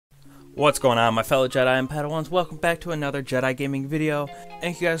What's going on, my fellow Jedi and Padawans? Welcome back to another Jedi gaming video.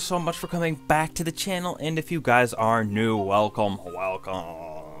 Thank you guys so much for coming back to the channel, and if you guys are new, welcome.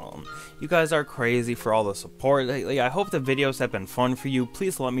 You guys are crazy for all the support lately. I hope the videos have been fun for you.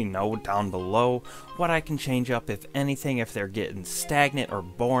 Please let me know down below what I can change up, if anything, if they're getting stagnant or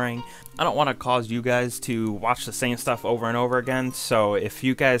boring. I don't want to cause you guys to watch the same stuff over and over again, so if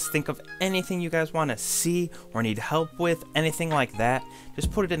you guys think of anything you guys want to see or need help with, anything like that,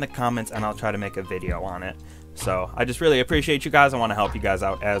 just put it in the comments and I'll try to make a video on it. So I just really appreciate you guys. I want to help you guys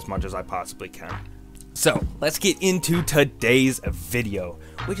out as much as I possibly can. So let's get into today's video,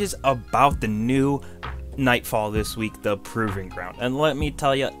 which is about the new Nightfall this week, the Proving Ground. And let me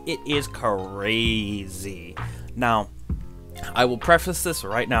tell you, it is crazy. Now, I will preface this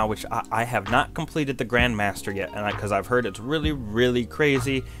right now, which I have not completed the Grandmaster yet, and because I've heard it's really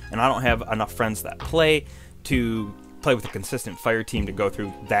crazy, and I don't have enough friends that play with a consistent fire team to go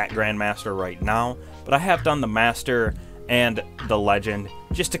through that Grandmaster right now. But I have done the Master and the Legend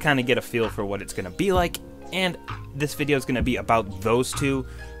just to kind of get a feel for what it's going to be like, and this video is going to be about those two,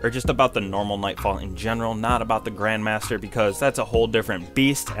 or just about the normal Nightfall in general, not about the Grandmaster, because that's a whole different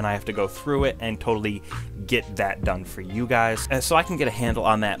beast and I have to go through it and totally get that done for you guys, so I can get a handle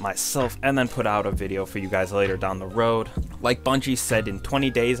on that myself and then put out a video for you guys later down the road. Like Bungie said, in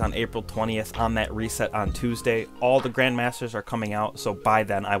 20 days on April 20th on that reset on Tuesday, all the Grandmasters are coming out, so by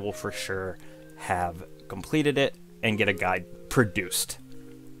then I will for sure have completed it and get a guide produced.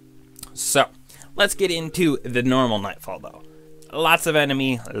 So let's get into the normal Nightfall though. Lots of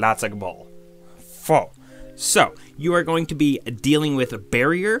enemy, lots of ball. Foe. So you are going to be dealing with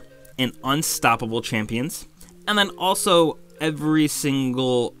barrier and unstoppable champions, and then also every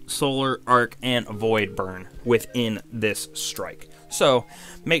single solar arc and void burn within this strike. So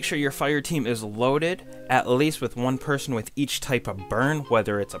make sure your fire team is loaded, at least with one person with each type of burn,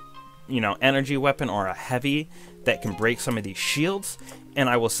 whether it's a energy weapon or a heavy that can break some of these shields. And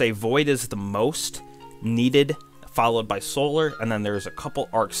I will say void is the most needed, followed by solar, and then there's a couple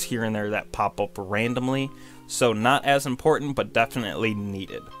arcs here and there that pop up randomly, so not as important but definitely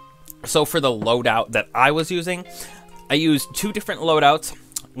needed. So for the loadout that I was using, I used two different loadouts.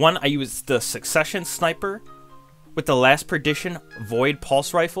 One, I used the Succession Sniper with the Last Perdition Void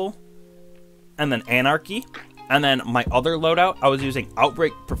Pulse Rifle, and then Anarchy. And then my other loadout, I was using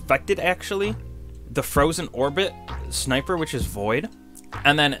Outbreak Perfected, actually, the Frozen Orbit Sniper, which is Void,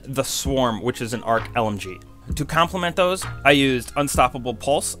 and then the Swarm, which is an Arc LMG. To complement those, I used Unstoppable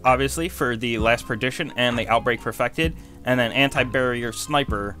Pulse, obviously, for the Last Perdition and the Outbreak Perfected, and then Anti-Barrier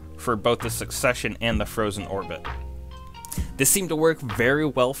Sniper for both the Succession and the Frozen Orbit. This seemed to work very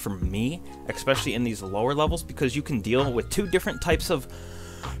well for me, especially in these lower levels, because you can deal with two different types of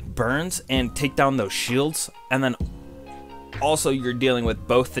burns and take down those shields, and then also you're dealing with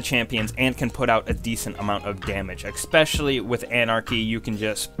both the champions and can put out a decent amount of damage. Especially with Anarchy, you can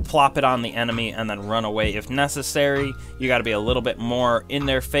just plop it on the enemy and then run away if necessary. You got to be a little bit more in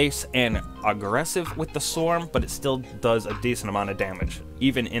their face and aggressive with the Swarm, but it still does a decent amount of damage,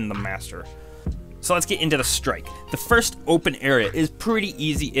 even in the Master. So let's get into the strike. The first open area is pretty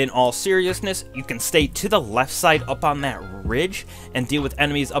easy in all seriousness. You can stay to the left side up on that ridge and deal with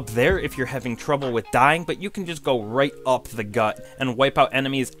enemies up there if you're having trouble with dying, but you can just go right up the gut and wipe out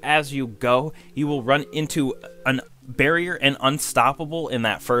enemies as you go. You will run into an barrier and unstoppable in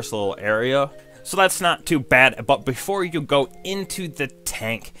that first little area, so that's not too bad. But before you go into the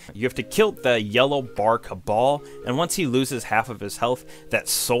tank, you have to kill the yellow bar Cabal, and once he loses half of his health, that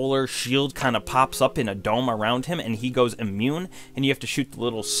solar shield kind of pops up in a dome around him and he goes immune, and you have to shoot the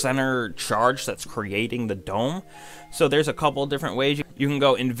little center charge that's creating the dome. So there's a couple different ways. You can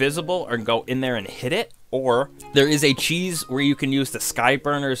go invisible or go in there and hit it, or there is a cheese where you can use the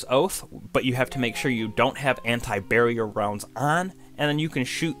Skyburner's Oath, but you have to make sure you don't have anti-barrier rounds on, and then you can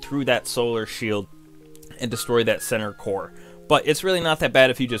shoot through that solar shield and destroy that center core. But it's really not that bad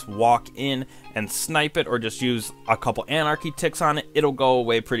if you just walk in and snipe it, or just use a couple Anarchy ticks on it. It'll go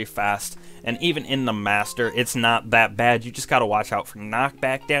away pretty fast. And even in the Master, it's not that bad. You just gotta watch out for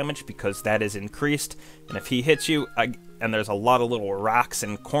knockback damage, because that is increased. And if he hits you, and there's a lot of little rocks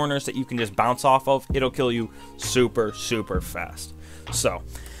and corners that you can just bounce off of, it'll kill you super fast. So,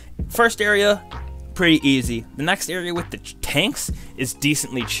 first area, pretty easy. The next area with the tanks is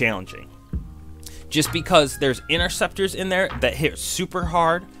decently challenging, just because there's interceptors in there that hit super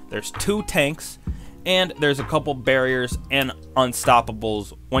hard, there's two tanks, and there's a couple barriers and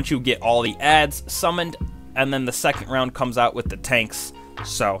unstoppables once you get all the adds summoned, and then the second round comes out with the tanks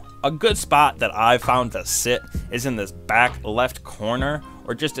So a good spot that I've found to sit is in this back left corner,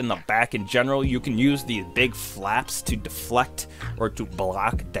 or just in the back in general. You can use these big flaps to deflect or to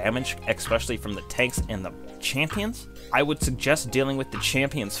block damage, especially from the tanks and the champions. I would suggest dealing with the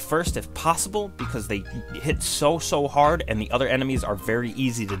champions first if possible, because they hit so hard and the other enemies are very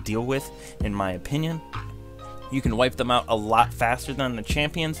easy to deal with, in my opinion. You can wipe them out a lot faster than the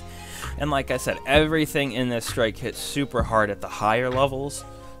champions. And like I said, everything in this strike hits super hard at the higher levels.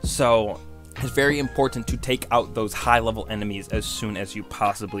 So it's very important to take out those high level enemies as soon as you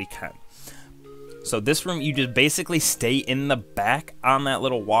possibly can. So this room, you just basically stay in the back on that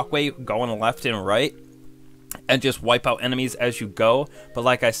little walkway going left and right, and just wipe out enemies as you go. But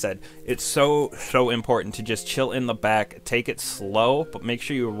like I said, it's so important to just chill in the back, take it slow, but make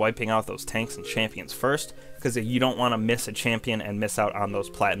sure you're wiping out those tanks and champions first, because you don't want to miss a champion and miss out on those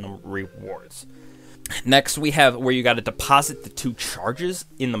platinum rewards. Next, we have where you got to deposit the 2 charges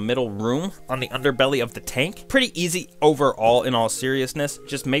in the middle room on the underbelly of the tank. Pretty easy overall, in all seriousness.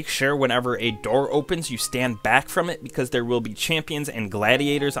 Just make sure whenever a door opens, you stand back from it, because there will be champions and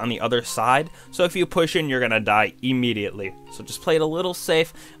gladiators on the other side. So if you push in, you're going to die immediately. So just play it a little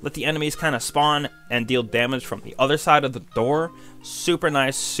safe. Let the enemies kind of spawn and deal damage from the other side of the door. Super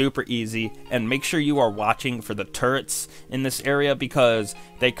nice, super easy. And make sure you are watching for the turrets in this area, because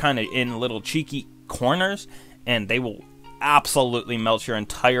they kind of in little cheeky corners, and they will absolutely melt your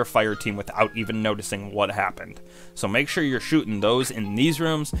entire fire team without even noticing what happened. So make sure you're shooting those in these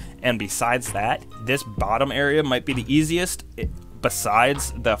rooms. And besides that, this bottom area might be the easiest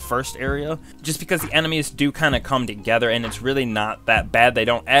besides the first area, just because the enemies do kind of come together, and it's really not that bad. They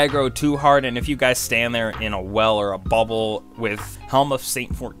don't aggro too hard, and if you guys stand there in a well or a bubble with Helm of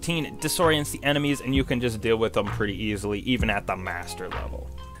Saint 14, it disorients the enemies, and you can just deal with them pretty easily, even at the master level.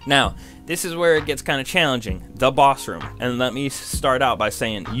 Now, this is where it gets kind of challenging, the boss room. And let me start out by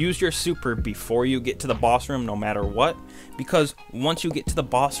saying, use your super before you get to the boss room, no matter what. Because once you get to the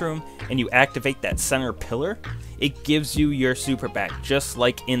boss room and you activate that center pillar, it gives you your super back, just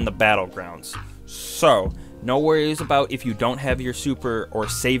like in the battlegrounds. So, no worries about if you don't have your super or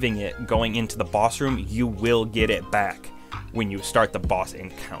saving it going into the boss room. You will get it back when you start the boss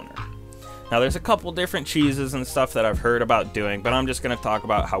encounter. Now, there's a couple different cheeses and stuff that I've heard about doing, but I'm just going to talk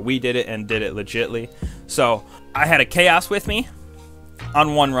about how we did it and did it legitly. So, I had a Chaos with me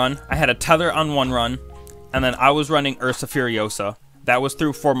on one run, I had a Tether on one run, and then I was running Ursa Furiosa. That was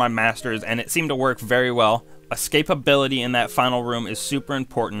through for my masters, and it seemed to work very well. Escapability in that final room is super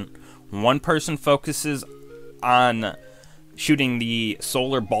important. One person focuses on shooting the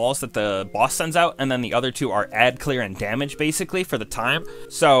solar balls that the boss sends out, and then the other 2 are add, clear, and damage, basically, for the time.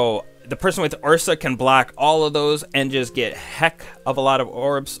 So the person with Ursa can block all of those and just get heck of a lot of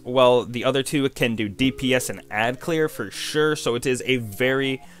orbs, while the other 2 can do DPS and add clear for sure. So it is a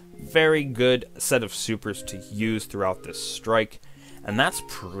very good set of supers to use throughout this strike. And that's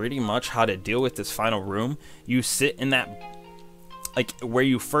pretty much how to deal with this final room. You sit in that, like, where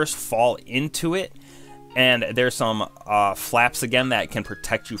you first fall into it, and there's some flaps again that can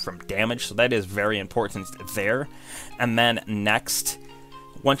protect you from damage, so that is very important there. And then next,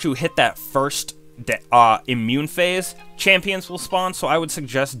 once you hit that first immune phase, champions will spawn. So I would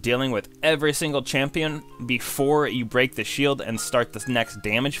suggest dealing with every single champion before you break the shield and start this next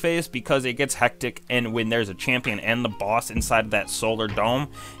damage phase, because it gets hectic, and when there's a champion and the boss inside of that solar dome,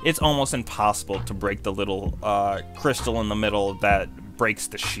 it's almost impossible to break the little crystal in the middle that breaks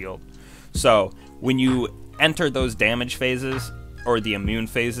the shield. So when you enter those damage phases, or the immune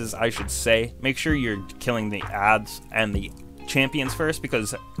phases I should say, make sure you're killing the adds and the champions first,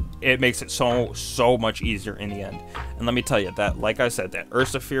 because it makes it so much easier in the end. And let me tell you that, like I said, that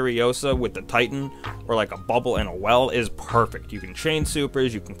Ursa Furiosa with the Titan, or like a bubble in a well, is perfect. You can chain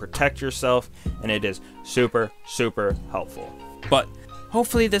supers, you can protect yourself, and it is super helpful. But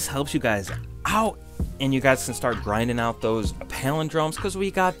hopefully this helps you guys out, and you guys can start grinding out those palindromes, because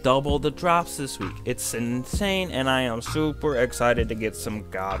we got double the drops this week. It's insane, and I am super excited to get some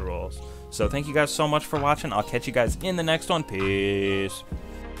god rolls. So thank you guys so much for watching. I'll catch you guys in the next one. Peace.